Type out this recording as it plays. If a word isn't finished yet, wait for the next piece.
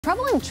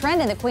Troubling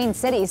trend in the Queen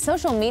City,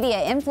 social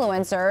media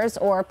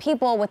influencers or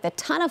people with a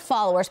ton of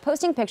followers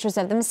posting pictures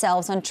of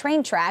themselves on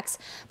train tracks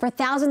for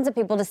thousands of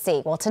people to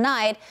see. Well,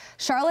 tonight,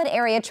 Charlotte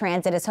Area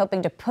Transit is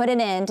hoping to put an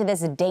end to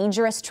this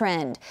dangerous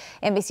trend.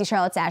 NBC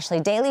Charlotte's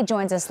Ashley Daly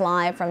joins us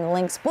live from the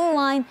Lynx Blue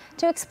Line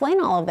to explain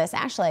all of this.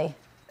 Ashley.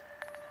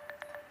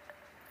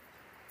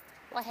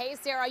 Well, hey,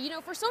 Sarah,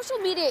 for social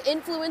media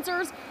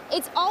influencers,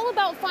 it's all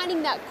about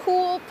finding that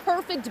cool,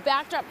 perfect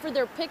backdrop for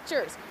their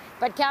pictures.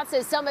 But Kat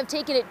says some have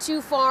taken it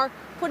too far,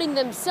 putting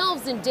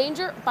themselves in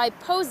danger by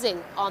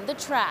posing on the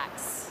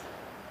tracks.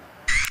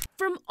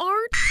 From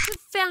art to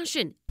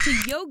fashion to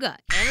yoga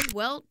and,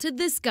 well, to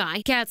this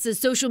guy, Kat says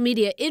social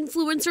media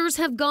influencers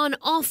have gone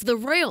off the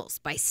rails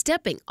by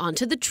stepping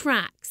onto the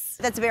tracks.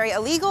 That's very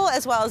illegal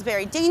as well as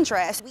very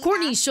dangerous.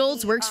 Courtney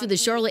Schultz works for the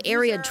Charlotte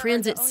Area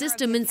Transit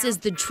System and says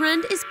the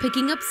trend is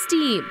picking up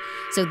steam.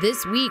 So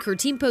this week, her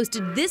team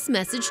posted this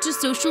message to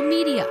social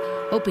media,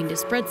 hoping to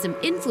spread some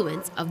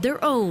influence of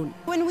their own.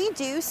 When we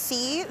do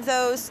see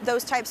those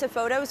types of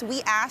photos,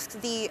 we ask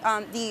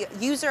the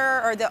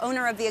user or the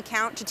owner of the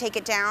account to take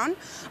it down,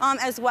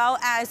 as well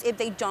as if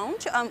they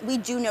don't, we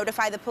do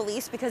notify the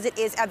police because it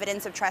is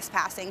evidence of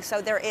trespassing,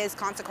 so there is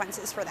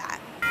consequences for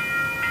that.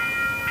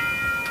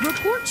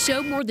 Reports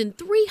show more than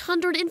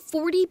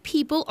 340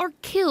 people are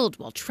killed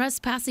while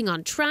trespassing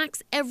on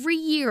tracks every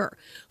year.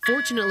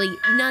 Fortunately,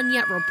 none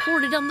yet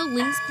reported on the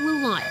Lynx Blue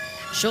Line.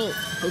 Schultz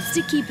hopes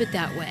to keep it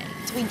that way.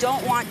 We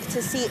don't want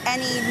to see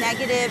any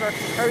negative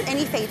or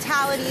any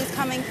fatalities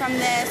coming from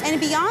this.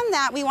 And beyond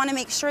that, we want to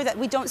make sure that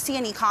we don't see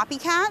any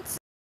copycats.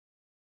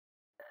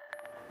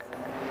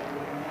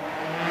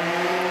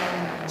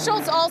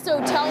 Schultz also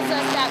tells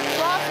us that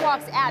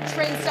crosswalks at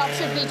train stops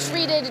should be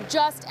treated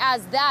just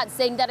as that,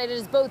 saying that it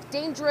is both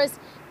dangerous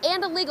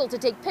and illegal to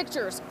take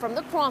pictures from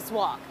the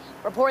crosswalk.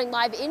 Reporting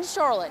live in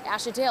Charlotte,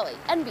 Ashley Daly,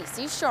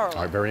 NBC Charlotte.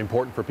 All right, very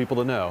important for people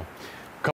to know.